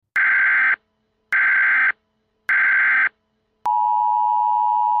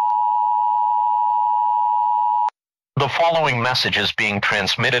The following message is being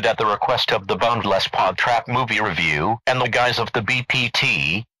transmitted at the request of the Boundless Podtrap Movie Review and the guys of the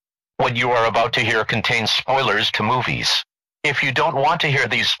BPT. What you are about to hear contains spoilers to movies. If you don't want to hear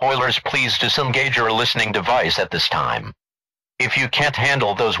these spoilers, please disengage your listening device at this time. If you can't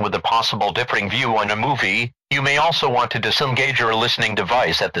handle those with a possible differing view on a movie, you may also want to disengage your listening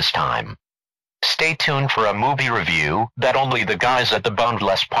device at this time. Stay tuned for a movie review that only the guys at the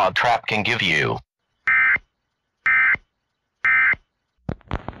Boundless Podtrap can give you.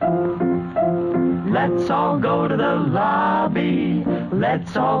 Let's all go to the lobby.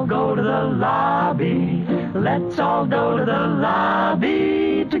 Let's all go to the lobby. Let's all go to the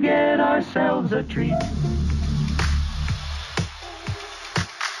lobby to get ourselves a treat.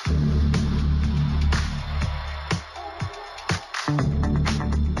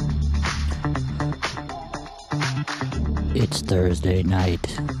 It's Thursday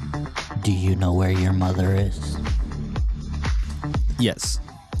night. Do you know where your mother is? Yes.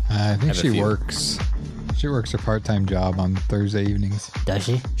 I think she works. She works a part-time job on Thursday evenings. Does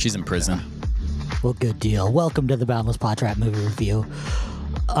she? She's in prison. Well, good deal. Welcome to the Boundless Podtrap Movie Review.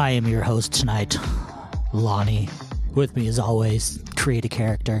 I am your host tonight, Lonnie. With me, as always, create a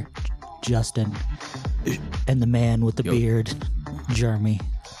character, Justin, and the man with the beard, Jeremy.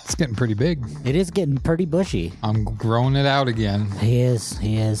 It's getting pretty big. It is getting pretty bushy. I'm growing it out again. He is.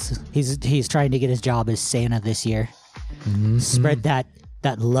 He's trying to get his job as Santa this year. Mm-hmm. Spread that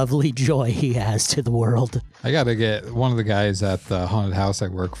lovely joy he has to the world. I got to get one of the guys at the haunted house I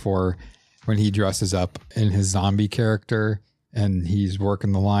work for, when he dresses up in his zombie character and he's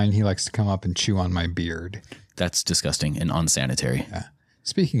working the line, he likes to come up and chew on my beard. That's disgusting and unsanitary. Yeah.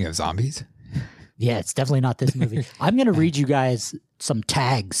 Speaking of zombies. Yeah, it's definitely not this movie. I'm going to read you guys some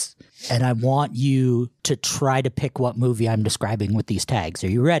tags, and I want you to try to pick what movie I'm describing with these tags.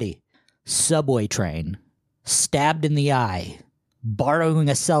 Are you ready? Subway train, stabbed in the eye, borrowing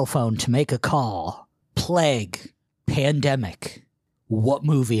a cell phone to make a call, plague, pandemic. What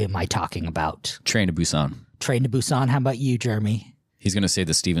movie am I talking about? Train to Busan. Train to Busan. How about you, Jeremy? He's going to say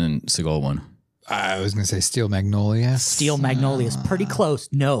the Steven Seagal one. I was going to say Steel Magnolia. Steel Magnolia is pretty close.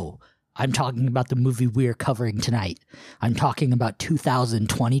 No, I'm talking about the movie we're covering tonight. I'm talking about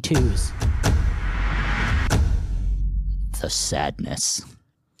 2022's The Sadness.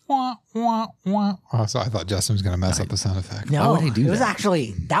 Oh, so I thought Justin was going to mess up the sound effect. No, Why would he do it was that?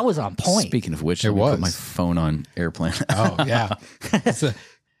 actually, that was on point. Speaking of which, It let me was. put my phone on airplane. Oh, yeah.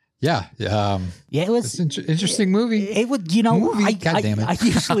 Yeah. Yeah, it was. It's an interesting movie. It would, you know, Movie. God damn it. I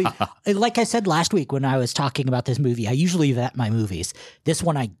usually, like I said last week when I was talking about this movie, I usually vet my movies. This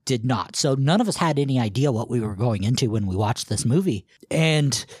one I did not. So none of us had any idea what we were going into when we watched this movie.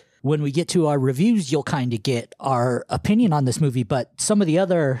 And when we get to our reviews, you'll kind of get our opinion on this movie. But some of the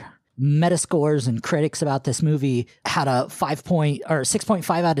other Metascores and critics about this movie had a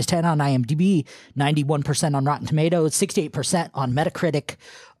 6.5 out of 10 on IMDb, 91% on Rotten Tomatoes, 68% on Metacritic.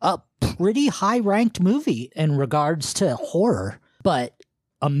 A pretty high ranked movie in regards to horror, but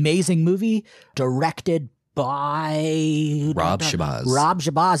amazing movie directed by Rob Shabazz. Rob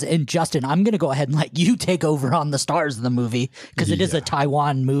Shabazz. And Justin, I'm going to go ahead and let you take over on the stars of the movie because it is a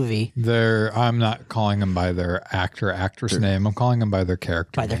Taiwan movie. I'm not calling them by their actress name. I'm calling them by their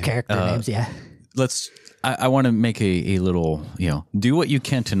character By their name. character names, yeah. I want to make a little, do what you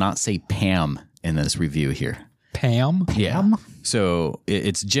can to not say Pam in this review here. Pam? Yeah. So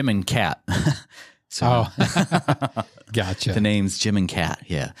it's Jim and Kat. Gotcha. The name's Jim and Kat.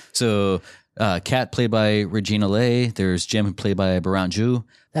 Yeah. So Kat played by Regina Lay. There's Jim played by Baran Ju.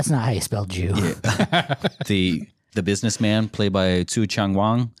 That's not how you spell Jew. Yeah. the businessman played by Tzu Chang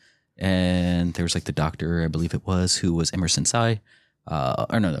Wang. And there was like the doctor, I believe it was, who was Emerson Tsai.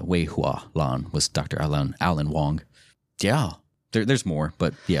 Wei Hua Lan was Dr. Alan Wong. Yeah. There's more,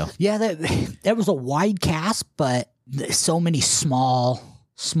 but yeah. Yeah, there was a wide cast, but so many small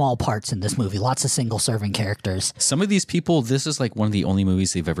parts in this movie. Lots of single-serving characters. Some of these people, this is like one of the only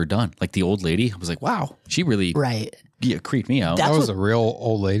movies they've ever done. Like the old lady, I was like, wow, she really creeped me out. That was a real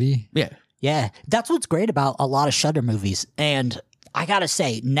old lady? Yeah. Yeah, that's what's great about a lot of Shudder movies. And I gotta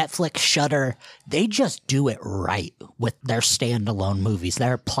say, Netflix, Shudder, they just do it right with their standalone movies,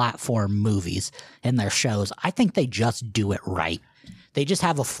 their platform movies, and their shows. I think they just do it right. They just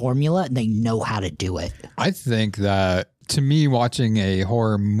have a formula and they know how to do it. I think that, to me, watching a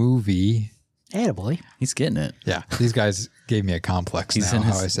horror movie... Attaboy. He's getting it. Yeah, these guys gave me a complex now,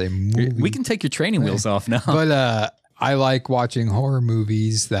 how I say movie. We can take your training wheels off now. But I like watching horror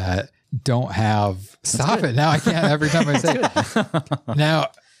movies that don't have... Stop it. Now I can't every time I say it. Now,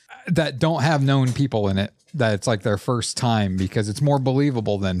 that don't have known people in it. that it's like their first time, because it's more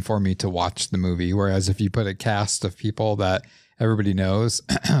believable than for me to watch the movie. Whereas if you put a cast of people that everybody knows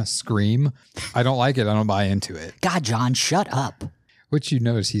scream, I don't like it. I don't buy into it. God, John, shut up. Which you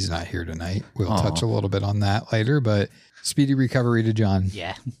notice he's not here tonight. We'll touch a little bit on that later, but speedy recovery to John.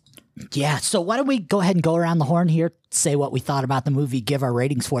 Yeah. Yeah, so why don't we go ahead and go around the horn here, say what we thought about the movie, give our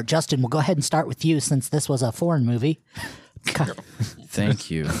ratings for it. Justin, we'll go ahead and start with you since this was a foreign movie. Thank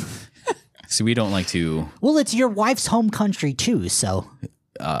you. See, we don't like to... Well, it's your wife's home country too, so...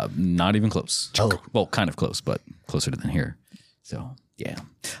 Not even close. Oh. Well, kind of close, but closer than here. So, yeah.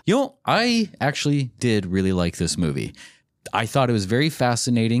 You know, I actually did really like this movie. I thought it was very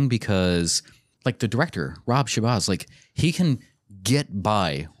fascinating because, like, the director, Rob Shabazz, like, he can get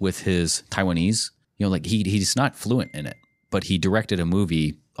by with his Taiwanese. You know, like, he's not fluent in it, but he directed a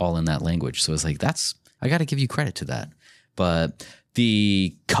movie all in that language. So it's like, I got to give you credit to that. But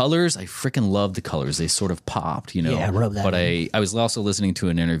the colors, I freaking love the colors. They sort of popped, you know. Yeah, I wrote that. But I was also listening to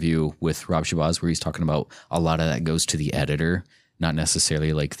an interview with Rob Shabazz where he's talking about a lot of that goes to the editor, not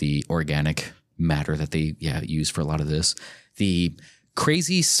necessarily like the organic matter that they use for a lot of this. The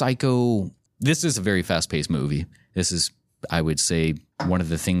crazy psycho. This is a very fast-paced movie. This is, I would say, one of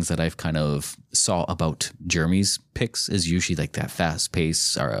the things that I've kind of saw about Jeremy's picks is usually like that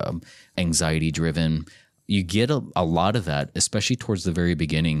fast-paced or anxiety-driven. You get a lot of that, especially towards the very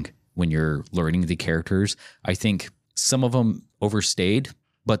beginning when you're learning the characters. I think some of them overstayed,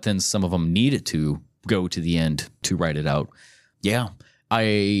 but then some of them needed to go to the end to write it out. Yeah.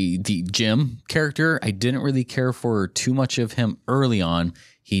 The Jim character, I didn't really care for too much of him early on.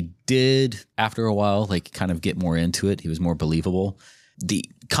 He did, after a while, like kind of get more into it. He was more believable. The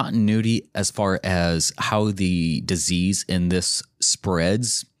continuity as far as how the disease in this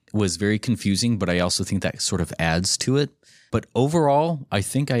spreads was very confusing, but I also think that sort of adds to it. But overall, I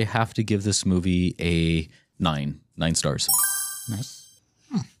think I have to give this movie a 9 stars. Nice.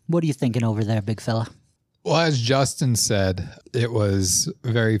 What are you thinking over there, big fella? Well, as Justin said, it was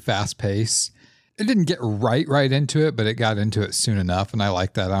very fast paced. It didn't get right into it, but it got into it soon enough, and I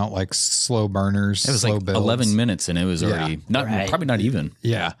like that. I don't like slow burners. It was slow like builds. 11 minutes, and it was already probably not even.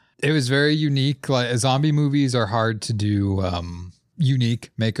 Yeah, it was very unique. Like, zombie movies are hard to do unique,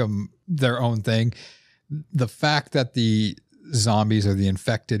 make them their own thing. The fact that the zombies are the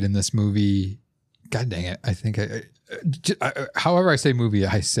infected in this movie, God dang it! I think however I say movie,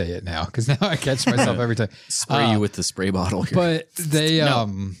 I say it now because now I catch myself every time. Spray you with the spray bottle here. But they,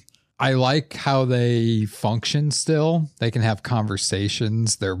 I like how they function still. They can have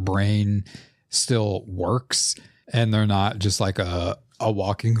conversations. Their brain still works, and they're not just like a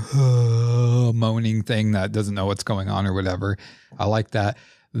walking moaning thing that doesn't know what's going on or whatever. I like that.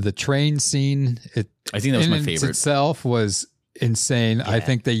 The train scene, I think that was my favorite. Itself was insane. Yeah. I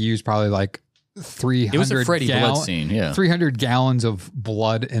think they used probably like 300 it was a Freddy blood scene, 300 gallons of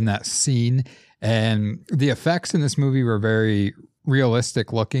blood in that scene. And the effects in this movie were very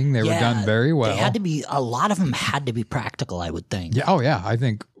realistic looking. They were done very well. They had to be, a lot of them had to be practical, I would think. Yeah. Oh, yeah. I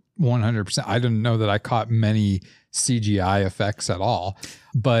think 100%. I didn't know that I caught many CGI effects at all,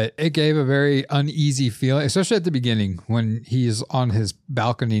 but it gave a very uneasy feeling, especially at the beginning when he's on his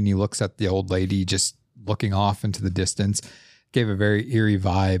balcony and he looks at the old lady just looking off into the distance. Gave a very eerie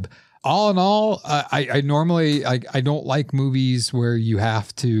vibe. All in all, I normally don't like movies where you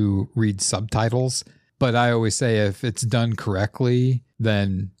have to read subtitles, but I always say if it's done correctly,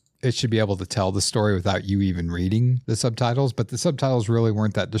 then it should be able to tell the story without you even reading the subtitles. But the subtitles really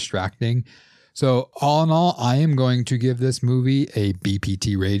weren't that distracting. So all in all, I am going to give this movie a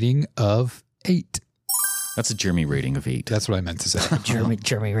BPT rating of 8. That's a Jeremy rating of 8. That's what I meant to say.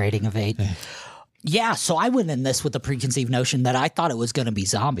 Jeremy rating of 8. Yeah, so I went in this with the preconceived notion that I thought it was going to be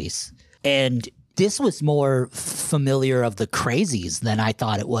zombies. And this was more familiar of the crazies than I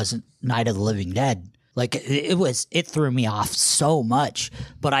thought it was Night of the Living Dead. Like, it threw me off so much,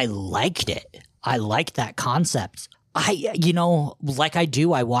 but I liked it. I liked that concept. Like I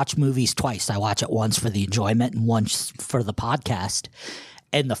do, I watch movies twice. I watch it once for the enjoyment and once for the podcast.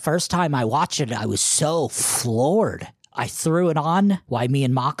 And the first time I watched it, I was so floored. I threw it on while me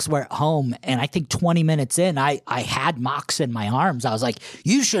and Mox were at home, and I think 20 minutes in, I had Mox in my arms. I was like,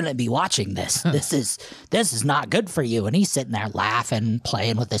 "You shouldn't be watching this. This is not good for you." And he's sitting there laughing,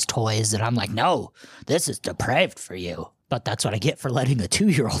 playing with his toys, and I'm like, "No, this is depraved for you." But that's what I get for letting a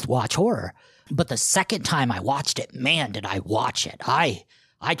 2-year-old watch horror. But the second time I watched it, man, did I watch it.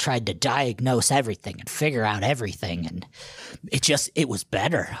 I tried to diagnose everything and figure out everything, and it was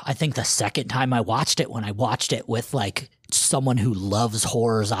better. I think the second time I watched it, when I watched it with like someone who loves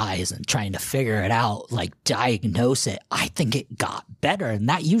horror's eyes and trying to figure it out, like diagnose it, I think it got better. And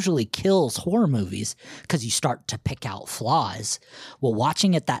that usually kills horror movies because you start to pick out flaws. Well,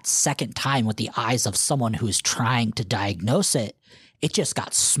 watching it that second time with the eyes of someone who's trying to diagnose it, it just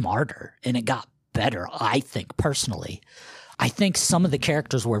got smarter and it got better, I think, personally. I think some of the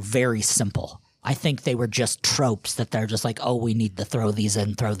characters were very simple. I think they were just tropes that they're just like, oh, we need to throw these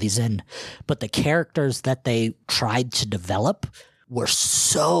in. But the characters that they tried to develop were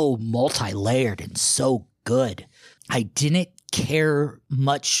so multi-layered and so good. I didn't care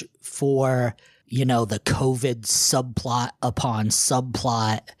much for, you know, the COVID subplot upon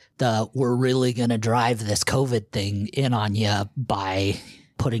subplot, the we're really going to drive this COVID thing in on you by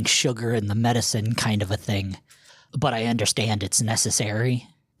putting sugar in the medicine kind of a thing. But I understand it's necessary.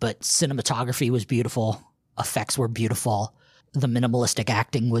 But cinematography was beautiful. Effects were beautiful. The minimalistic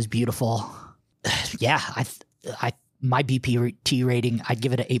acting was beautiful. Yeah, my BPT rating, I'd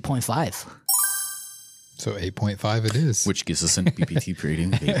give it an 8.5. So 8.5 it is. Which gives us a BPT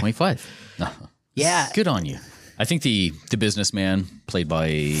rating of 8.5. Yeah. Good on you. I think the businessman played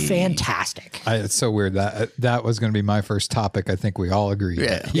by... Fantastic. It's so weird that was going to be my first topic. I think we all agreed.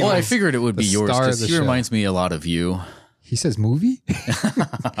 Yeah. Well, I figured it would be yours because he reminds me a lot of you. He says movie?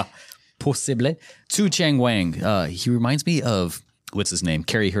 Possible. Tsu Chang Wang. He reminds me of, what's his name?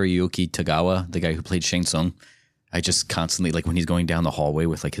 Kari Hiroyuki Tagawa, the guy who played Shang Tsung. I just constantly, like when he's going down the hallway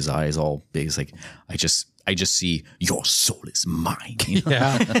with like his eyes all big, it's like, I just see your soul is mine. You know?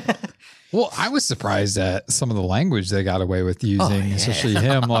 Yeah. Well, I was surprised at some of the language they got away with using, especially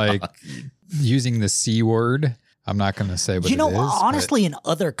him, like using the C word. I'm not going to say what it is. Honestly, in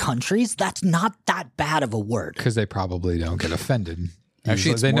other countries, that's not that bad of a word. Because they probably don't get offended.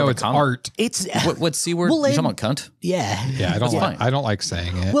 Actually, they know it's art. It's what C word? You're talking about cunt? Yeah. Yeah, I don't like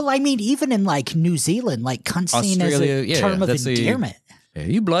saying it. Well, I mean, even in like New Zealand, like cunt seen as a term of endearment. Yeah,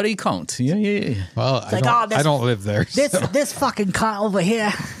 you bloody cunt. Yeah. Well, I don't live there. This fucking cunt over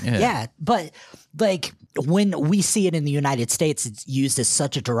here. Yeah. But like when we see it in the United States, it's used as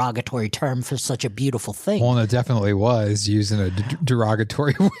such a derogatory term for such a beautiful thing. Well, and it definitely was used in a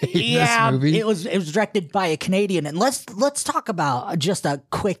derogatory way in this movie. It was directed by a Canadian. And let's talk about just a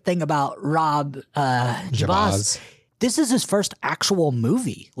quick thing about Rob Jabaz. This is his first actual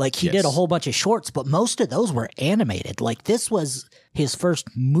movie. Like he did a whole bunch of shorts, but most of those were animated. Like this was his first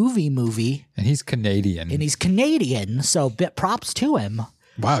movie. And he's Canadian. So bit props to him.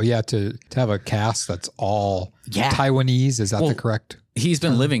 Wow, yeah, to have a cast that's all Taiwanese, is that the correct? He's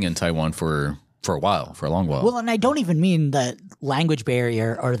been living in Taiwan for a while, for a long while. Well, and I don't even mean the language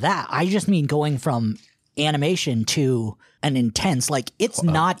barrier or that. I just mean going from animation to an intense, like it's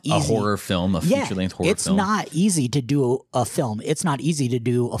not easy. A horror film, a feature-length horror film. It's not easy to do a film. It's not easy to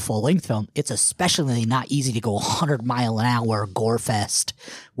do a full-length film. It's especially not easy to go 100-mile-an-hour gore fest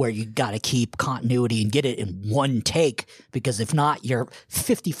where you got to keep continuity and get it in one take, because if not, your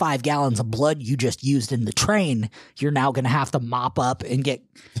 55 gallons of blood you just used in the train, you're now going to have to mop up and get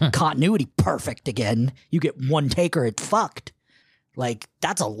continuity perfect again. You get one take or it's fucked. Like,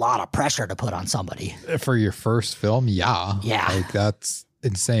 that's a lot of pressure to put on somebody. For your first film, yeah. Like, that's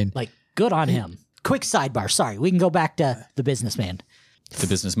insane. Like, good on him. Quick sidebar. Sorry, we can go back to The Businessman. The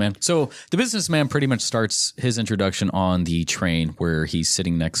Businessman. So, The Businessman pretty much starts his introduction on the train where he's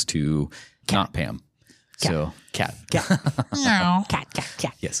sitting next to not Pam. Cat. So, Cat.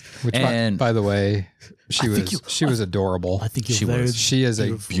 Cat. Yes. Which, by the way, she was adorable. I think she was. She is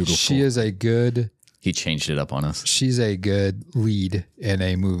beautiful. She is a good... He changed it up on us. She's a good lead in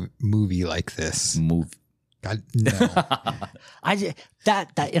a movie like this. God, no.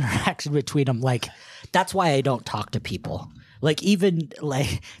 That interaction between them, like, that's why I don't talk to people. Like, even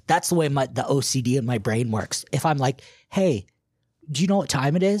like that's the way the OCD in my brain works. If I'm like, hey, do you know what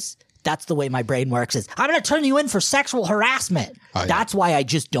time it is? That's the way my brain works. Is I'm going to turn you in for sexual harassment. That's why I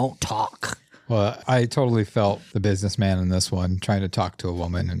just don't talk. Well, I totally felt the businessman in this one, trying to talk to a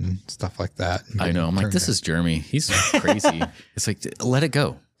woman and stuff like that. I know. I'm like, this is Jeremy. He's crazy. It's like, let it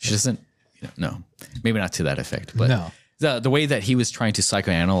go. She doesn't, no, maybe not to that effect, but no. The way that he was trying to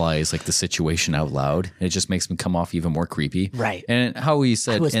psychoanalyze like the situation out loud, it just makes him come off even more creepy. Right. And how he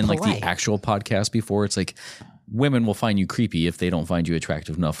said in polite. like the actual podcast before, it's like women will find you creepy if they don't find you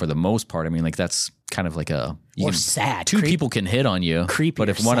attractive enough for the most part. I mean, like that's kind of like sad. Two people can hit on you, creepy, but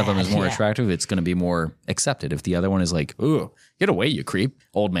if one of them is more attractive, it's going to be more accepted. If the other one is like, ooh, get away, you creep,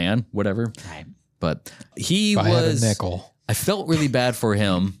 old man, whatever. Right. But he I had a nickel. I felt really bad for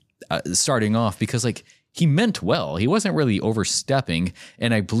him starting off because like he meant well. He wasn't really overstepping.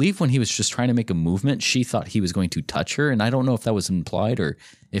 And I believe when he was just trying to make a movement, she thought he was going to touch her. And I don't know if that was implied or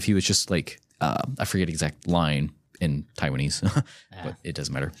if he was just like, I forget exact line, in Taiwanese, but it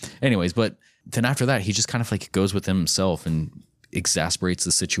doesn't matter. Anyways, but then after that, he just kind of like goes with himself and exasperates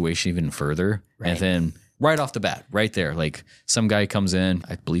the situation even further. Right. And then right off the bat, right there, like some guy comes in.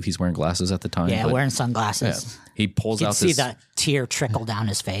 I believe he's wearing glasses at the time. Yeah, but wearing sunglasses. he pulls You can out see this, the tear trickle down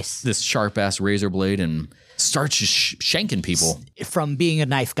his face. this sharp ass razor blade and starts just shanking people. From being a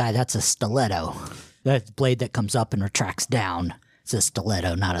knife guy, that's a stiletto. That blade that comes up and retracts down. It's a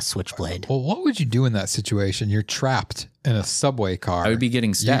stiletto, not a switchblade. Well, what would you do in that situation? You're trapped in a subway car. I would be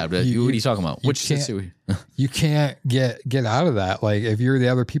getting stabbed. What are you talking about? Which can't- situation? You can't get out of that. Like if you're the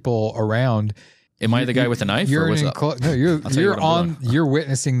other people around. Am I the guy with the knife? You're Or what's in up? no, you're tell you what I'm doing. you're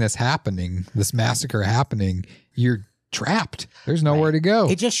witnessing this happening, this massacre happening. You're trapped. There's nowhere to go.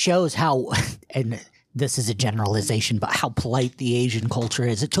 It just shows how, and this is a generalization, but how polite the Asian culture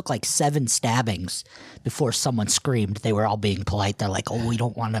is. It took like 7 stabbings before someone screamed. They were all being polite. They're like, oh, we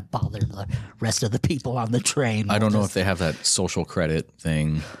don't want to bother the rest of the people on the train. I don't know if they have that social credit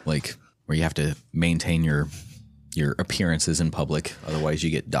thing, like where you have to maintain your appearances in public. Otherwise, you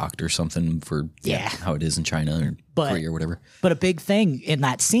get docked or something for Yeah. how it is in China or Korea or whatever. But a big thing in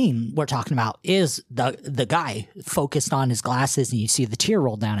that scene we're talking about is the guy focused on his glasses, and you see the tear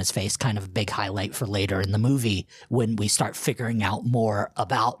roll down his face, kind of a big highlight for later in the movie when we start figuring out more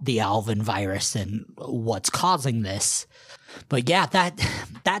about the Alvin virus and what's causing this. But yeah,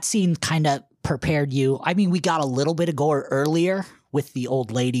 that scene kind of prepared you. I mean, we got a little bit of gore earlier with the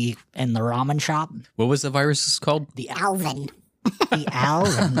old lady in the ramen shop. What was the virus called? The Alvin. The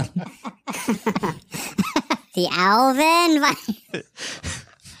Alvin. The Alvin.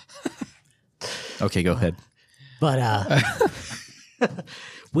 Okay, go ahead. But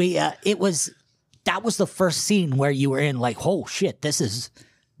that was the first scene where you were in like, oh shit, this is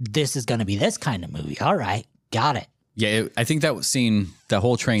going to be this kind of movie. All right, got it. Yeah, I think that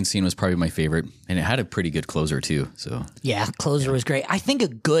whole train scene was probably my favorite, and it had a pretty good closer too. So Yeah, closer was great. I think a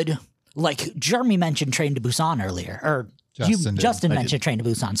good, like Jeremy mentioned Train to Busan earlier, or Justin did. mentioned Train to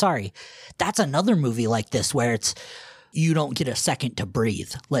Busan. Sorry, that's another movie like this where it's you don't get a second to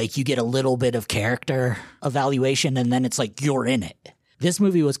breathe. Like you get a little bit of character evaluation, and then it's like you're in it. This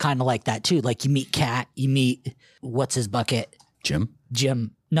movie was kind of like that too. Like you meet Kat, you meet what's his bucket, Jim,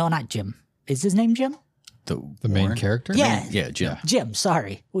 No, not Jim. Is his name Jim? The main Warren? character? Yeah. Yeah, Jim. Jim,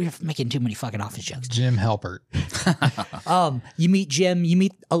 sorry. We're making too many fucking office jokes. Jim Halpert. You meet Jim, you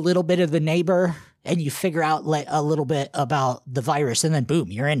meet a little bit of the neighbor, and you figure out like a little bit about the virus, and then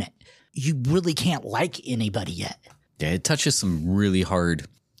boom, you're in it. You really can't like anybody yet. Yeah, it touches some really hard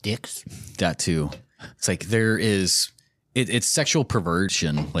Dicks. that too. It's like there is it's sexual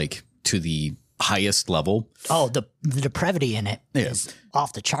perversion like to the highest level. Oh, the depravity in it is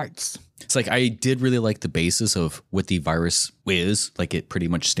off the charts. It's like I did really like the basis of what the virus is. Like it pretty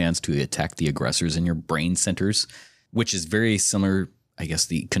much stands to attack the aggressors in your brain centers, which is very similar. I guess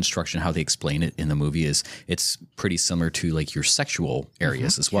the construction, how they explain it in the movie is it's pretty similar to like your sexual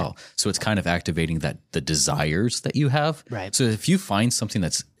areas as well. So it's kind of activating the desires that you have. Right. So if you find something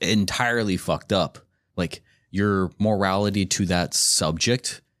that's entirely fucked up, like your morality to that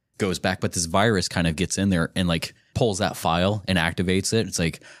subject goes back, but this virus kind of gets in there and like pulls that file and activates it. It's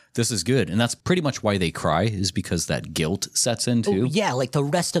like, this is good. And that's pretty much why they cry, is because that guilt sets in too. Yeah, like the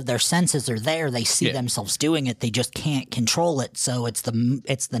rest of their senses are there. They see themselves doing it. They just can't control it. So it's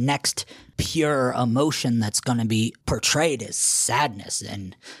the next pure emotion that's going to be portrayed as sadness.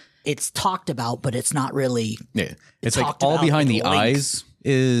 And it's talked about, but it's not really. Yeah. It's like talked all about behind in the links. eyes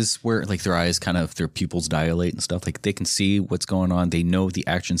is where like their eyes kind of, their pupils dilate and stuff. Like they can see what's going on. They know the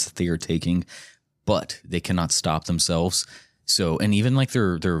actions that they are taking, but they cannot stop themselves. So, and even like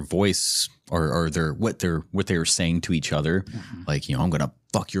their voice or their what they're saying to each other, like, you know, I'm going to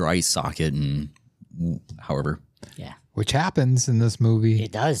fuck your eye socket and however. Yeah. Which happens in this movie.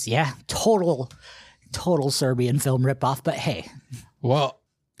 It does. Yeah. Total Serbian film ripoff. But hey, Well,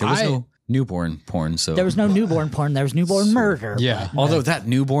 There was no newborn porn. So there was no newborn porn. There was newborn murder. yeah. although that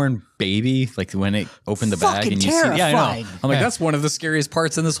newborn baby, like when it opened the bag Fucking and you see, yeah, I know. terrifying. I'm like, that's one of the scariest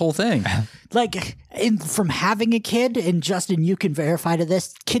parts in this whole thing. Like, from having a kid, and Justin, you can verify to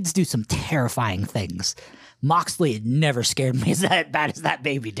this, kids do some terrifying things. Moxley had never scared me as bad as that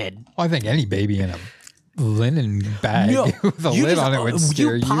baby did. I think any baby in a linen bag with a you lid just- on it would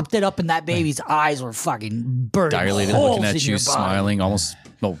scare you. You popped it up, and that baby's eyes were fucking burning. Dilated, holes looking in at your you, body. smiling, almost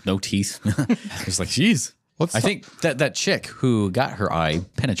no teeth. It's like, jeez. I think that chick who got her eye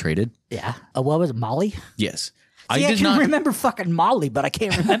penetrated. Yeah. What was it, Molly? Yes. See, I did can not remember fucking Molly, but I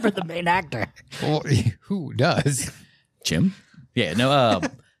can't remember the main actor. Well, who does? Jim. Yeah, no,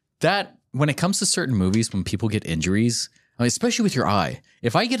 that when it comes to certain movies, when people get injuries, especially with your eye.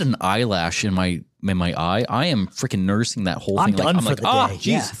 If I get an eyelash in my eye, I am freaking nursing that whole I'm thing. done I'm for like, the oh, day. jeez.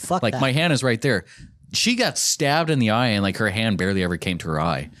 Yeah, fuck like that. my hand is right there. She got stabbed in the eye and like her hand barely ever came to her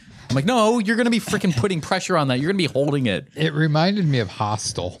eye. I'm like, no, you're going to be freaking putting pressure on that. You're going to be holding it. It reminded me of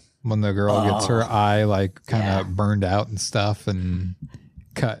Hostel when the girl gets her eye like kind of burned out and stuff and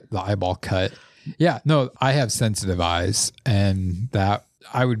cut the eyeball cut. Yeah, no, I have sensitive eyes and that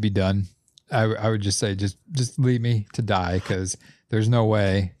I would be done. I would just say, just leave me to die because there's no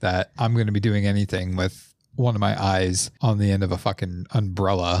way that I'm going to be doing anything with one of my eyes on the end of a fucking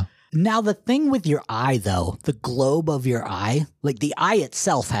umbrella. Now, the thing with your eye, though, the globe of your eye, like the eye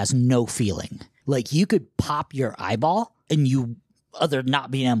itself has no feeling. Like you could pop your eyeball and you, other than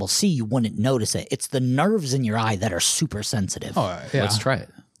not being able to see, you wouldn't notice it. It's the nerves in your eye that are super sensitive. Oh, yeah. Let's try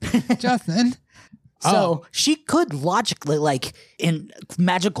it. Justin. So she could logically, like in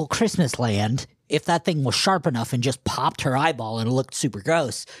Magical Christmas Land, if that thing was sharp enough and just popped her eyeball and it looked super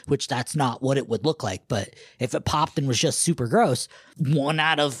gross, which that's not what it would look like. But if it popped and was just super gross, 1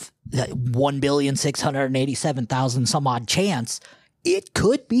 out of 1,687,000 some odd chance, it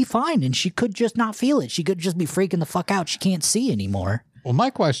could be fine. And she could just not feel it. She could just be freaking the fuck out. She can't see anymore. Well, my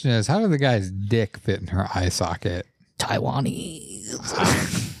question is, how did the guy's dick fit in her eye socket?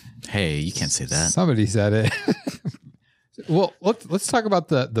 Taiwanese. Hey, you can't say that. Somebody said it. Well, let's talk about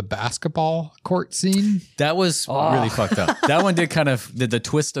the basketball court scene. That was really fucked up. That one did kind of the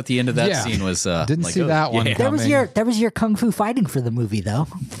twist at the end of that scene was didn't like, see that one. yeah. That was your kung fu fighting for the movie, though.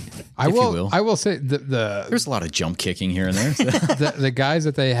 I If you will. will say There's a lot of jump kicking here and there. the guys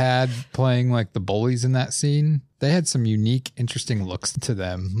that they had playing like the bullies in that scene, they had some unique, interesting looks to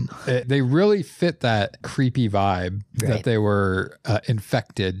them. They really fit that creepy vibe that they were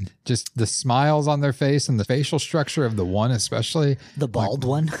infected. Just the smiles on their face and the facial structure of the one, especially The bald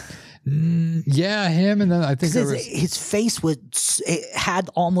one. yeah, him. And then I think there was, His face it had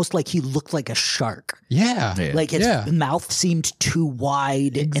almost like he looked like a shark. yeah, Like his mouth seemed too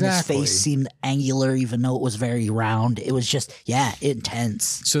wide and his Exactly. face seemed angular, even though it was very round. It was just,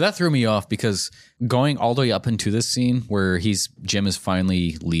 intense. So that threw me off because going all the way up into this scene where Jim is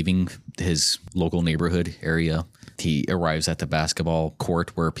finally leaving his local neighborhood area. He arrives at the basketball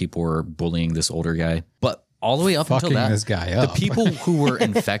court where people were bullying this older guy. But all the way up Fucking until that, this guy the up. people who were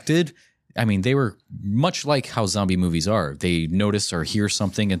infected, I mean, they were much like how zombie movies are. They notice or hear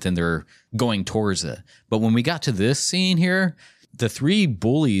something and then they're going towards it. But when we got to this scene here, the 3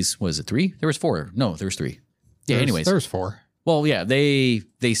 bullies, was it 3? There was 4. No, there was 3. Yeah, anyways. there's 4. Well, yeah, they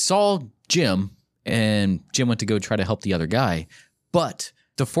saw Jim and Jim went to go try to help the other guy, but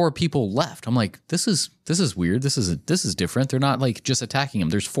the 4 people left. I'm like, this is weird. This is different. They're not like just attacking him.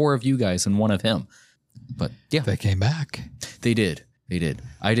 There's 4 of you guys and 1 of him. But yeah, They came back. they did.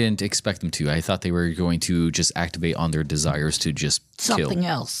 I didn't expect them to. I thought they were going to just activate on their desires to just Something kill.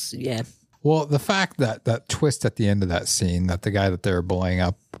 else. Yeah. Well, the fact that twist at the end of that scene, that the guy that they were bullying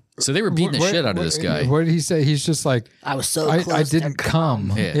up, So they were beating the shit out of this guy. What did he say? He's just like, I was so close. I to didn't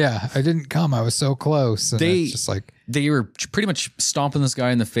come. Yeah. I didn't come. I was so close. And it's just like, They were pretty much stomping this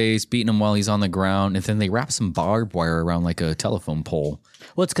guy in the face, beating him while he's on the ground, and then they wrapped some barbed wire around like a telephone pole.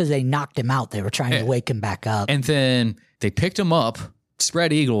 Well, it's because they knocked him out. They were trying to wake him back up. And then they picked him up,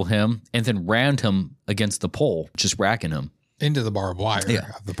 spread eagle him, and then rammed him against the pole, just racking him. into the barbed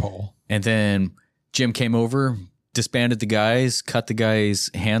wire of the pole. And then Jim came over, disbanded the guys, cut the guy's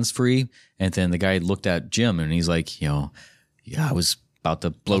hands free, and then the guy looked at Jim and he's like, I was about to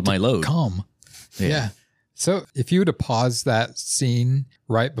blow my load. Come. Yeah. So if you were to pause that scene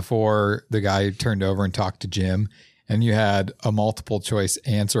right before the guy turned over and talked to Jim and you had a multiple choice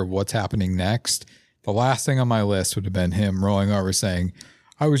answer of what's happening next, the last thing on my list would have been him rolling over saying,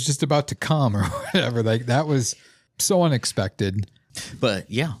 I was just about to come or whatever. Like that was so unexpected. But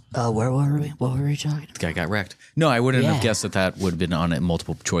yeah, Where were we? What were we talking about? the guy got wrecked. No, I wouldn't have guessed that would have been on a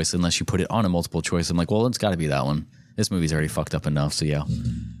multiple choice unless you put it on a multiple choice. I'm like, well, it's got to be that one. This movie's already fucked up enough. So yeah.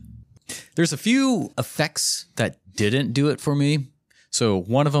 There's a few effects that didn't do it for me. So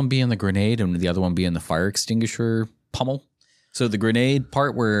one of them being the grenade and the other one being the fire extinguisher pummel. So the grenade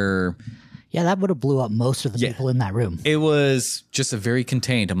part where Yeah, that would have blew up most of the people in that room. it was just a very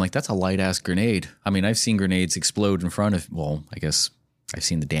contained. I'm like, that's a light ass grenade. I mean, I've seen grenades explode in front of, well, I guess I've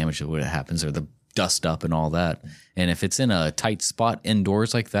seen the damage of what happens or the dust up and all that. And if it's in a tight spot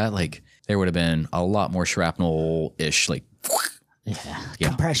indoors like that, like there would have been a lot more shrapnel-ish, like Yeah.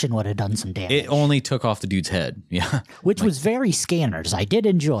 Compression would have done some damage. it only took off the dude's head. Yeah. Which was very Scanners. I did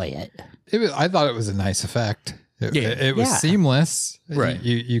enjoy it. I thought it was a nice effect. It was Yeah. seamless. Right.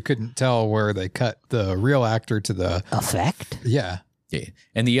 You couldn't tell where they cut the real actor to the Effect? yeah. Yeah.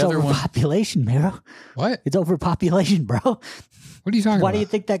 And the It's other one, overpopulation, Miro. What? It's overpopulation, bro. What are you talking Why about? do you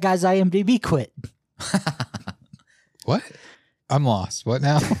think that guy's IMDb quit? What? I'm lost. What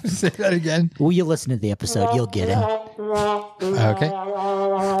now? Say that again. Well, you listen to the episode, you'll get him. Okay.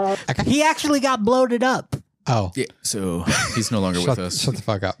 He actually got bloated up. Oh. yeah, so he's no longer with us. Shut the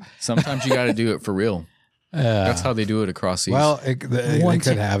fuck up. Sometimes you got to do it for real. That's how they do it across seas. Well, they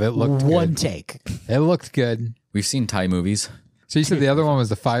could have. It looked one good. take. It looked good. We've seen Thai movies. So you said the other one was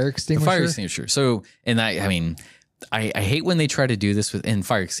the fire The extinguisher? fire extinguisher. So, and I mean, I hate when they try to do this in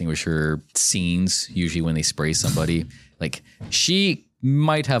fire extinguisher scenes, usually when they spray somebody. Like, she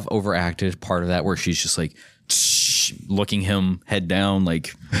might have overacted part of that where she's just like looking him head down,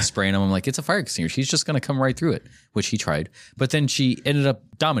 like spraying him. I'm like, it's a fire extinguisher. He's just going to come right through it, which he tried. But then she ended up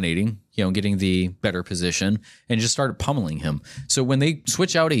dominating, getting the better position and just started pummeling him. So when they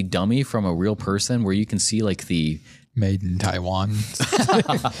switch out a dummy from a real person where you can see like the Made in Taiwan.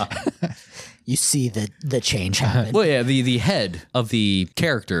 You see the change happen. well, yeah, the head of the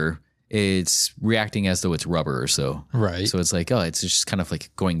character, it's reacting as though it's rubber or so. Right. So it's like, oh, it's just kind of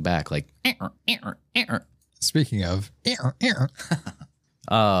like going back, like. Speaking of, Yeah.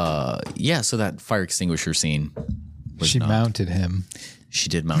 So that fire extinguisher scene. she mounted him. She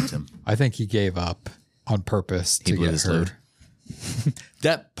did mount him. I think he gave up on purpose He to blew get his her. load.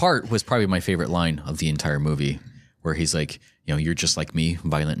 That part was probably my favorite line of the entire movie, where he's like, you're just like me,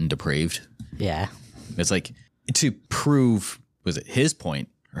 violent and depraved. Yeah. It's like to prove, was it his point?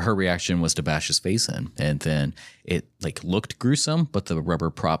 Her reaction was to bash his face in, and then it like looked gruesome, but the rubber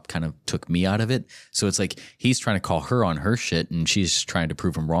prop kind of took me out of it. So it's like he's trying to call her on her shit, and she's trying to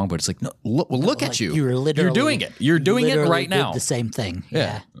prove him wrong. But it's like, no, look at you. You're doing it. You're doing it right did now. The same thing.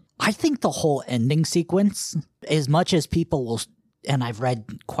 Yeah. I think the whole ending sequence, as much as people will, and I've read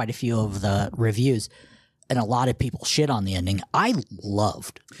quite a few of the reviews, and a lot of people shit on the ending. I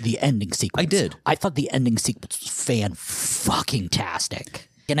loved the ending sequence. I did. I thought the ending sequence was fan-fucking-tastic.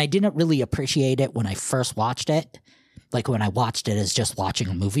 And I didn't really appreciate it when I first watched it. Like when I watched it as just watching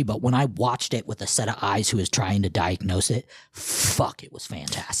a movie. But when I watched it with a set of eyes who was trying to diagnose it, fuck, it was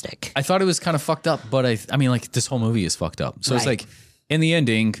fantastic. I thought it was kind of fucked up, but I mean, like this whole movie is fucked up. So it's Right. like in the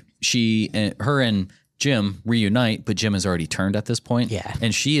ending, her and Jim reunite, but Jim has already turned at this point. Yeah.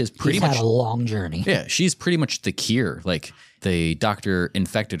 And she is pretty He's much had a long journey. Yeah, she's pretty much the cure. Like the doctor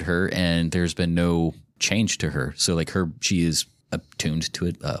infected her, and there's been no change to her. So like she is attuned to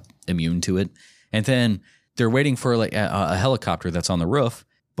it, immune to it. And then they're waiting for like a helicopter that's on the roof,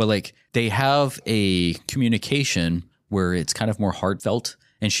 but like they have a communication where it's kind of more heartfelt,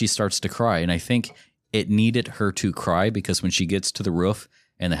 and she starts to cry. And I think it needed her to cry because when she gets to the roof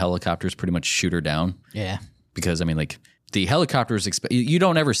and the helicopters pretty much shoot her down. Yeah. Because I mean, like the helicopters, you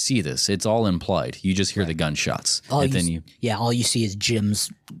don't ever see this. It's all implied. You just hear the gunshots. All and you, then all you see is Jim's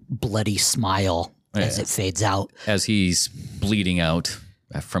bloody smile as it fades out. as he's bleeding out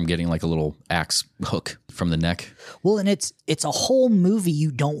from getting like a little axe hook from the neck. Well, and it's a whole movie you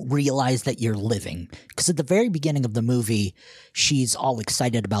don't realize that you're living. Because at the very beginning of the movie, she's all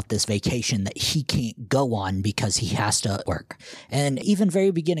excited about this vacation that he can't go on because he has to work. And even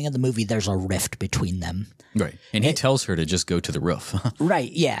very beginning of the movie, there's a rift between them. Right. And he tells her to just go to the roof.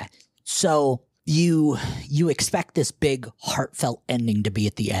 Right, yeah. So you expect this big heartfelt ending to be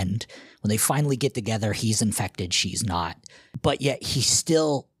at the end. When they finally get together, he's infected, she's not. But yet he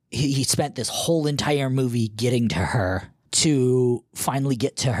spent this whole entire movie getting to her to finally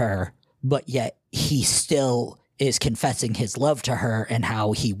get to her, but yet he still is confessing his love to her and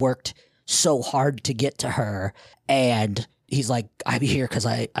how he worked so hard to get to her. And he's like, I'm here because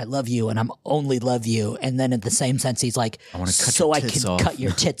I love you and I'm only love you. And then in the same sense, he's like, I wanna cut so your I tits can off. cut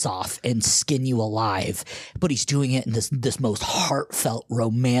your tits off and skin you alive. But he's doing it in this most heartfelt,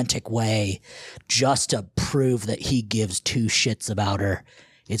 romantic way just to prove that he gives two shits about her.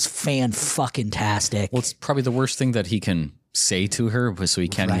 It's fan-fucking-tastic. Well, it's probably the worst thing that he can say to her, but so he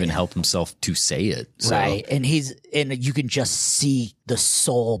can't even help himself to say it. So. Right. And you can just see the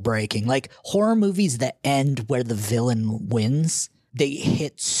soul breaking. Like horror movies that end where the villain wins, they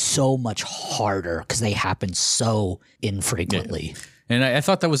hit so much harder because they happen so infrequently. Yeah. And I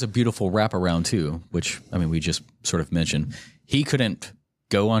thought that was a beautiful wraparound too, which, I mean, we just sort of mentioned. He couldn't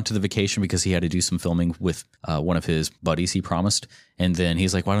go onto the vacation because he had to do some filming with one of his buddies he promised. And then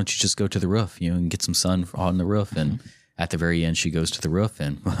he's like, why don't you just go to the roof, and get some sun on the roof? And at the very end, she goes to the roof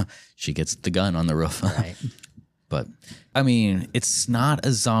and she gets the gun on the roof. Right. But I mean, it's not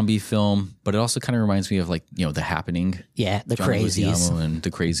a zombie film, but it also kind of reminds me of like, The Happening. Yeah, the John Crazies. Leguizamo and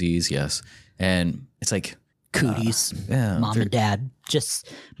the Crazies, yes. And it's like Cooties, yeah, Mom and Dad,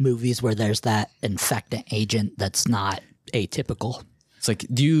 just movies where there's that infectant agent that's not atypical. It's like,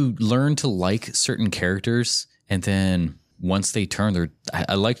 do you learn to like certain characters and then once they turn,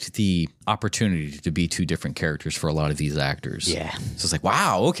 I liked the opportunity to be two different characters for a lot of these actors. Yeah. So it's like,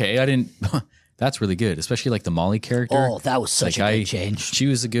 wow, okay, I didn't. That's really good, especially like the Molly character. Oh, that was such a good change. She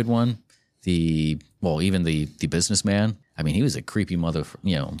was a good one. Even the businessman. I mean, he was a creepy mother.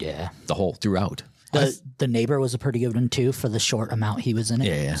 Yeah. The whole throughout. The neighbor was a pretty good one too for the short amount he was in it.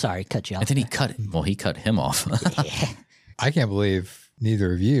 Yeah. Sorry, cut you off. And then he cut him off. I can't believe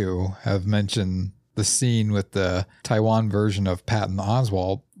neither of you have mentioned the scene with the Taiwan version of Patton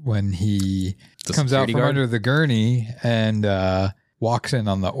Oswalt when he comes out from under the gurney and walks in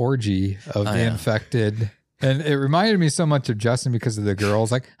on the orgy of the infected. And it reminded me so much of Justin because of the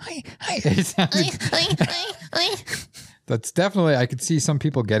girls. Like, hi. That's definitely, I could see some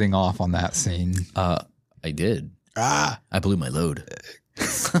people getting off on that scene. I did. I blew my load.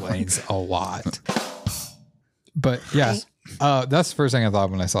 Explains a lot. But yeah, that's the first thing I thought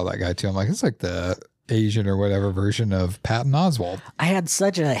when I saw that guy too. I'm like, it's like the Asian or whatever version of Patton Oswalt. I had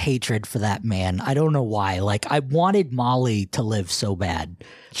such a hatred for that man. I don't know why. Like, I wanted Molly to live so bad.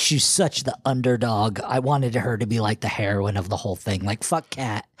 She's such the underdog. I wanted her to be like the heroine of the whole thing. Like, fuck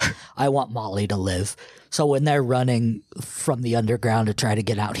Cat. I want Molly to live. So when they're running from the underground to try to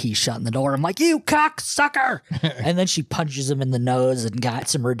get out, he's shutting the door. I'm like, you cocksucker. And then she punches him in the nose and got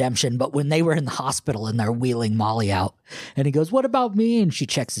some redemption. But when they were in the hospital and they're wheeling Molly out and he goes, what about me? And she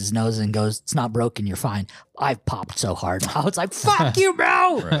checks his nose and goes, it's not broken. You're fine. I've popped so hard. I was like, fuck you,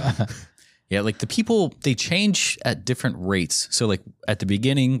 bro. Right. Yeah, like the people, they change at different rates. So like at the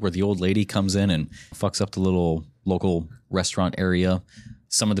beginning where the old lady comes in and fucks up the little local restaurant area,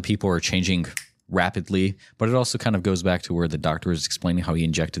 some of the people are changing rapidly, but it also kind of goes back to where the doctor was explaining how he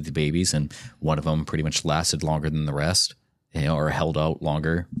injected the babies and one of them pretty much lasted longer than the rest, or held out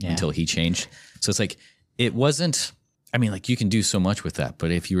longer until he changed. So it's like, it wasn't, I mean, like you can do so much with that,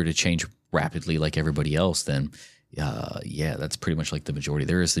 but if you were to change rapidly like everybody else, then that's pretty much like the majority.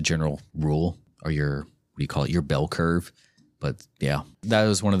 There is the general rule or your bell curve. But yeah, that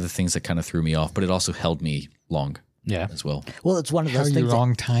was one of the things that kind of threw me off, but it also held me long. Yeah, as well. Well, it's one of those things.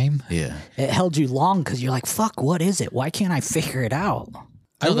 Long time. Yeah, it held you long because you're like, "Fuck, what is it? Why can't I figure it out?"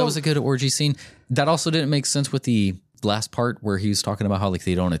 No, that was a good orgy scene. That also didn't make sense with the last part where he was talking about how like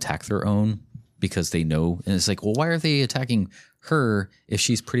they don't attack their own because they know, and it's like, well, why are they attacking her if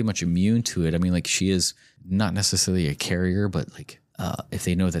she's pretty much immune to it? I mean, like she is not necessarily a carrier, but like if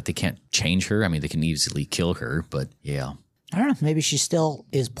they know that they can't change her, I mean, they can easily kill her. But yeah, I don't know. Maybe she still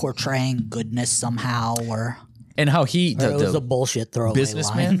is portraying goodness somehow, or. And how it was a bullshit throwaway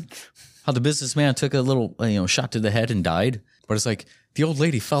businessman, line. How the businessman took a little shot to the head and died. But it's like the old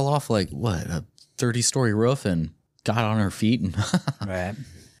lady fell off like a 30-story roof and got on her feet. And right.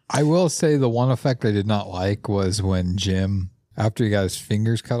 I will say the one effect I did not like was when Jim, after he got his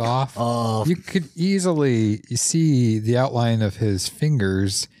fingers cut off, you could easily see the outline of his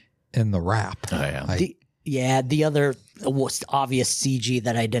fingers in the wrap. Oh, yeah. The other obvious CG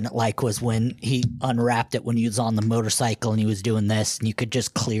that I didn't like was when he unwrapped it when he was on the motorcycle and he was doing this, and you could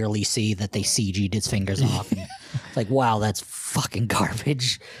just clearly see that they CG'd his fingers off. And it's like, wow, that's fucking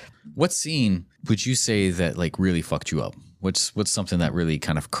garbage. What scene would you say that like really fucked you up? What's something that really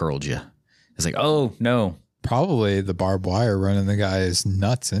kind of curled you? It's like, oh no. Probably the barbed wire running the guy's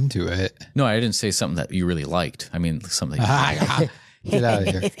nuts into it. No, I didn't say something that you really liked. I mean, something. Get out of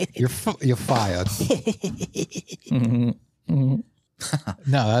here. You're fired. No,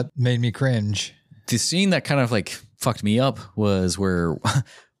 that made me cringe. The scene that kind of like fucked me up was where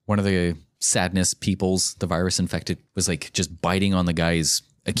one of the sadness peoples, the virus infected, was like just biting on the guy's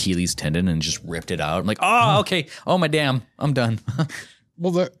Achilles tendon and just ripped it out. I'm like, oh, okay. Oh, my damn. I'm done.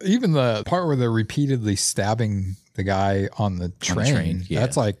 Well, even the part where they're repeatedly stabbing the guy on the train,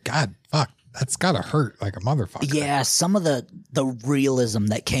 that's like, God, fuck. That's gotta hurt like a motherfucker. Yeah, some of the realism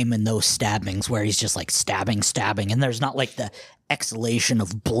that came in those stabbings where he's just like stabbing, and there's not like the exhalation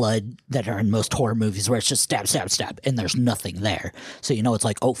of blood that are in most horror movies where it's just stab, and there's nothing there. So it's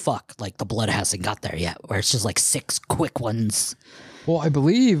like, oh fuck, like the blood hasn't got there yet. Where it's just like 6 quick ones. Well, I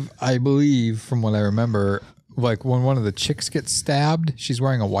believe from what I remember, like when one of the chicks gets stabbed, she's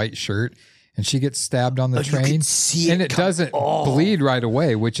wearing a white shirt. And she gets stabbed on the train, and it doesn't bleed right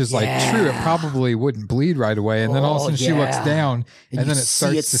away, which is like true. It probably wouldn't bleed right away, and then all of a sudden she looks down, and then it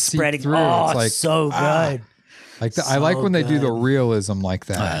starts to seep through. Oh, it's like so good. I like when they do the realism like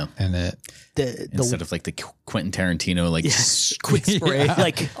that in it. Instead of like the Quentin Tarantino, like quick spray,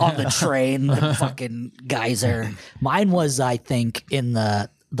 like on the train, the fucking geyser. Mine was, I think, in the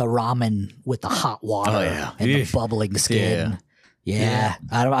ramen with the hot water and the bubbling skin. Yeah.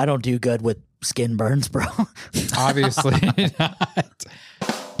 I don't do good with skin burns, bro. Obviously not.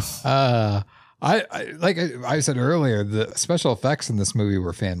 Like I said earlier, the special effects in this movie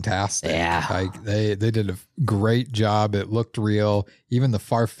were fantastic. Yeah. Like they did a great job. It looked real. Even the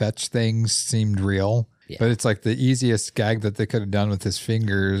far-fetched things seemed real. Yeah. But it's like the easiest gag that they could have done with his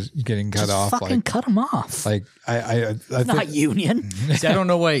fingers getting cut Just off. Fucking like, cut him off. Like I Not union. See, I don't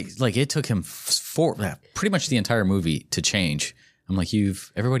know why. Like it took him pretty much the entire movie to change. I'm like,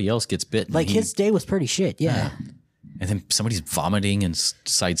 everybody else gets bit. Like his day was pretty shit. Yeah. And then somebody's vomiting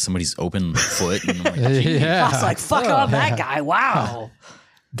inside somebody's open foot. And I'm like, yeah. I was like, fuck on that guy. Wow.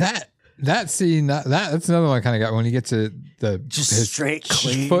 That scene, that's another one I kind of got when he gets to his straight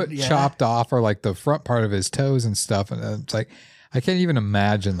clean foot chopped off, or like the front part of his toes and stuff. And it's like, I can't even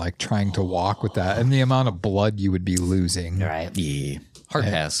imagine like trying to walk with that and the amount of blood you would be losing. Right. Yeah. Hard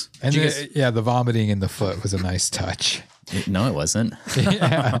pass. And the vomiting in the foot was a nice touch. No, it wasn't.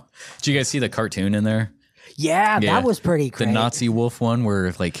 Yeah. Did you guys see the cartoon in there? Yeah, that was pretty great. The Nazi wolf one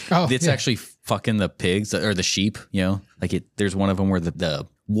where like it's actually fucking the pigs or the sheep, you know? Like there's one of them where the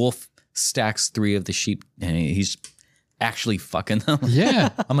wolf stacks 3 of the sheep and he's actually fucking them. Yeah.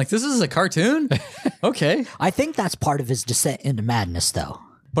 I'm like, this is a cartoon? Okay. I think that's part of his descent into madness, though.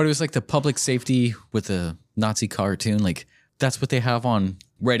 But it was like the public safety with the Nazi cartoon. Like that's what they have on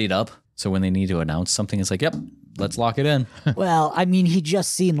Reddit Up. So when they need to announce something, it's like, yep, let's lock it in. Well, I mean, he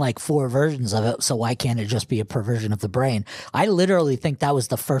just seen like 4 versions of it, so why can't it just be a perversion of the brain? I literally think that was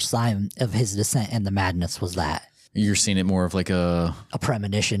the first sign of his descent into madness was that. You're seeing it more of like a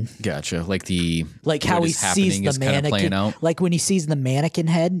premonition. Gotcha. Like how he sees the mannequin. Like when he sees the mannequin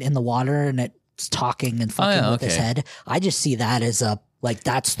head in the water and it's talking and fucking with his head. I just see that as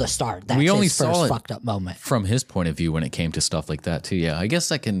that's the start. That's his first fucked up moment. From his point of view when it came to stuff like that too. Yeah. I guess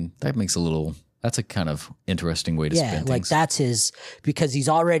that makes that's a kind of interesting way to spin things. Like that's because he's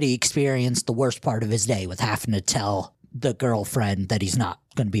already experienced the worst part of his day with having to tell the girlfriend that he's not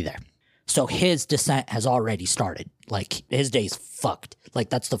going to be there. So his descent has already started. Like his day's fucked. Like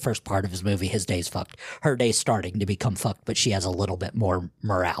that's the first part of his movie. His day's fucked. Her day's starting to become fucked, but she has a little bit more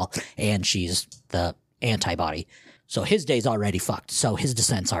morale and she's the antibody. So his day's already fucked. So his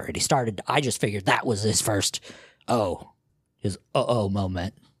descent's already started. I just figured that was his first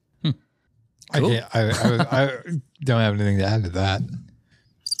moment. Cool. I don't have anything to add to that.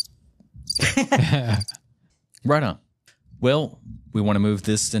 Right on. Well, we want to move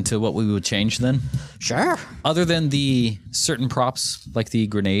this into what we would change then? Sure. Other than the certain props like the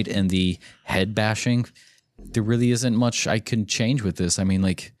grenade and the head bashing, there really isn't much I can change with this. I mean,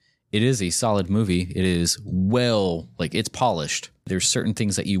 like, it is a solid movie. It is it's polished. There's certain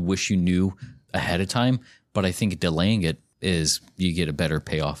things that you wish you knew ahead of time, but I think delaying it is you get a better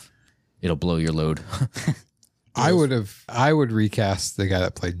payoff. It'll blow your load. I would recast the guy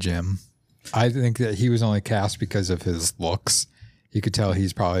that played Jim. I think that he was only cast because of his looks. You could tell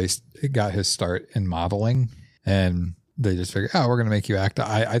he's probably got his start in modeling, and they just figured, we're going to make you act.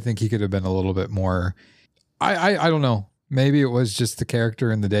 I think he could have been a little bit more. I don't know. Maybe it was just the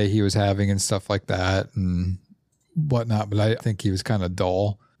character and the day he was having and stuff like that and whatnot. But I think he was kind of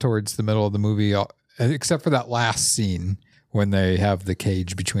dull towards the middle of the movie, except for that last scene when they have the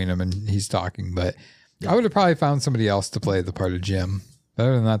cage between them and he's talking. But I would have probably found somebody else to play the part of Jim. But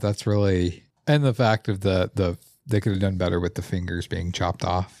other than that, that's really, and the fact of they could have done better with the fingers being chopped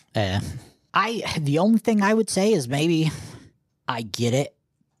off. The only thing I would say is maybe I get it,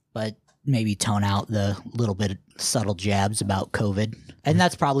 but maybe tone out the little bit of subtle jabs about COVID. And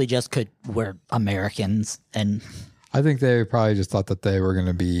that's probably just because we're Americans. And I think they probably just thought that they were going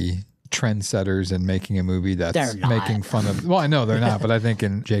to be trendsetters in making a movie that's making fun of. Well, I know they're not, but I think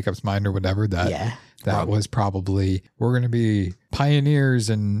in Jacob's mind or whatever that was probably, we're going to be pioneers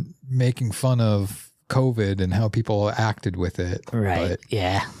in making fun of COVID and how people acted with it. Right. But,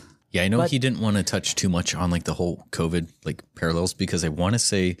 yeah. Yeah, I know he didn't want to touch too much on like the whole COVID like parallels because I want to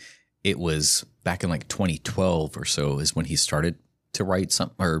say it was back in like 2012 or so is when he started to write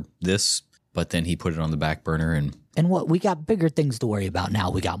this, but then he put it on the back burner and we got bigger things to worry about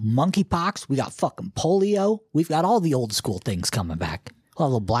now. We got monkeypox, we got fucking polio, we've got all the old school things coming back. We'll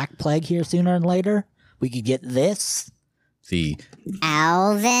have a black plague here sooner than later. We could get this. The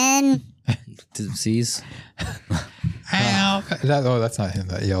Alvin disease. That's not him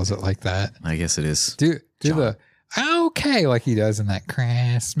that yells it like that. I guess it is. Do the okay like he does in that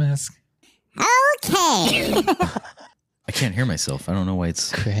Christmas. Okay. I can't hear myself. I don't know why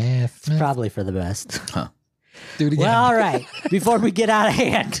it's Christmas. It's probably for the best. Huh. Do it again. Well, all right. Before we get out of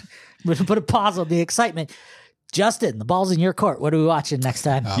hand, we're going to put a pause on the excitement. Justin, the ball's in your court. What are we watching next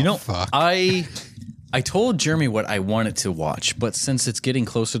time? Oh, fuck. I told Jeremy what I wanted to watch, but since it's getting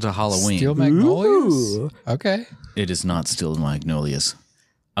closer to Halloween, Steel Magnolias? Ooh. Okay. it is not Steel Magnolias.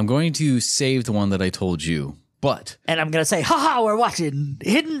 I'm going to save the one that I told you, but And I'm going to say, haha, we're watching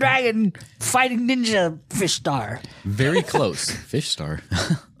Hidden Dragon Fighting Ninja Fish Star. very close. Fish Star.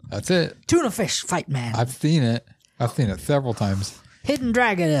 That's it. Tuna Fish Fight Man. I've seen it. I've seen it several times. Hidden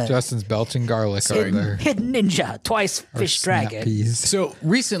Dragon. Justin's belching garlic over there. Hidden Ninja. Twice Or Fish snap Dragon. peas. So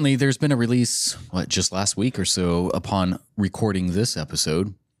recently, there's been a release, just last week or so, upon recording this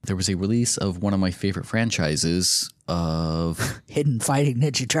episode, there was a release of one of my favorite franchises of... Hidden Fighting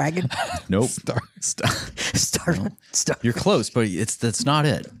Ninja Dragon. Nope. Star. You're close, but that's not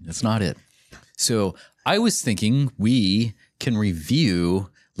it. It's not it. So I was thinking we can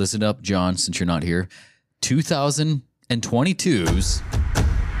review, listen up, John, since you're not here, 2022's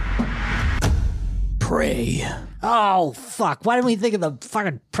Prey. Oh, fuck. Why didn't we think of the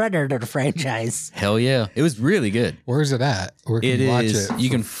fucking Predator franchise? Hell yeah. It was really good. Where's it at? Where can It you watch is. it? You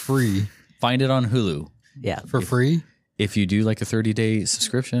can free. find it on Hulu Yeah. For free? if you do like a 30-day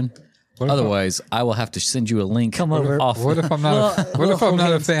subscription. What if Otherwise, I will have to send you a link. Come over. Off. What if I'm not?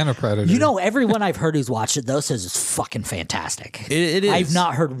 A fan of Predator? You know, everyone I've heard who's watched it, though, says it's fucking fantastic. It is. I've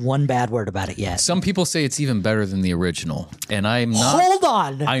not heard one bad word about it yet. Some people say it's even better than the original, and I'm not. Hold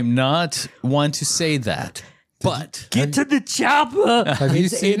on. I'm not one to say that, but Get to the chopper. Have you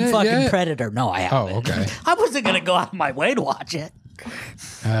It's seen in it fucking yet? Predator. No, I haven't. Oh, okay. I wasn't going to go out of my way to watch it.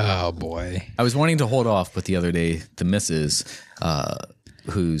 Oh boy. I was wanting to hold off. But the other day, the missus,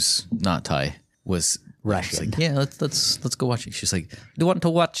 who's not Thai, was Russian. like, yeah, let's go watch it. She's like, do you want to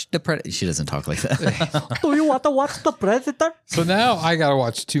watch the Predator? She doesn't talk like that. Do you want to watch the Predator? So now I gotta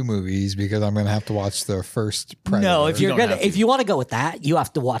watch 2 movies because I'm gonna have to watch the first Predator. No, if don't have to. if you want to go with that, you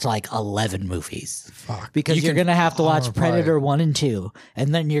have to watch like 11 movies. Fuck. Because you're gonna have to watch I'm probably- Predator 1 and 2,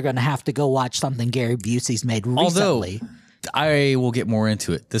 and then you're gonna have to go watch something Gary Busey's made Although recently. I will get more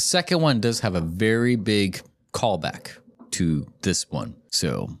into it. The second one does have a very big callback to this one.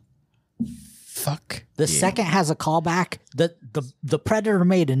 So Fuck. The second has a callback. The Predator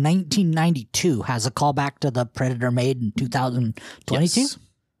made in 1992 has a callback to the Predator made in 2022.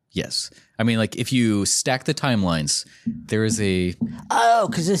 yes. I mean, like if you stack the timelines, there is a Oh,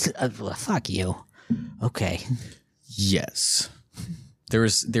 because this fuck you. Okay. yes. There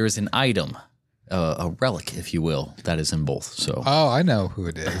is an item, a relic, if you will, that is in both. So Oh, I know who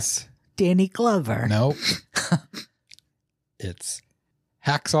it is. Danny Glover. Nope. It's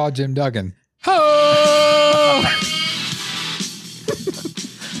Hacksaw Jim Duggan.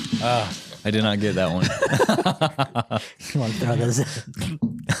 I did not get that one. You want to throw those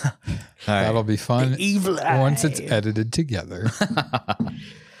in? That'll be fun Evil once it's eye. edited together.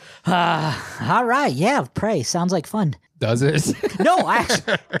 All right. Yeah. Prey. Sounds like fun. Does it? No,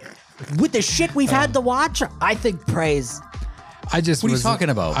 actually, with the shit we've had to watch, I think Prey's I just What are you was- talking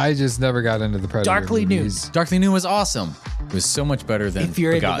about? I just never got into the Predator Darkly Noon. movies. Darkly New was awesome. It was so much better than If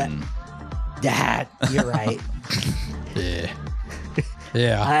you're into Begotten. that. You're right. Yeah.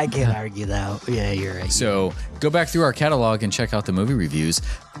 Yeah. I can't argue though. Yeah, you're right. So go back through our catalog and check out the movie reviews.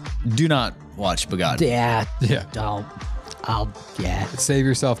 Do not watch Begotten. Yeah. Yeah. Don't. Yeah. Save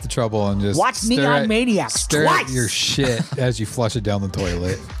yourself the trouble and just Watch stare Neon at- Maniacs stare twice. at your shit as you flush it down the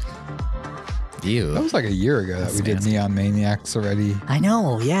toilet. Ew. That was like a year ago that we did nasty. Neon Maniacs already. I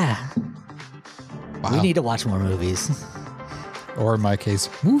know. Yeah. Wow. We need to watch more movies. Or in my case,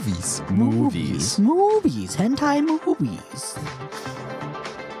 movies. Movies. Movies. Hentai movies.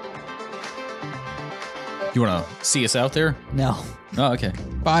 You want to see us out there? No. Oh, okay.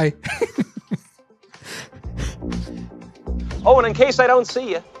 Bye. Oh, and in case I don't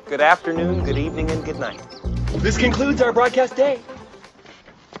see you, good afternoon, good evening, and good night. This concludes our broadcast day.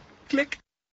 Click.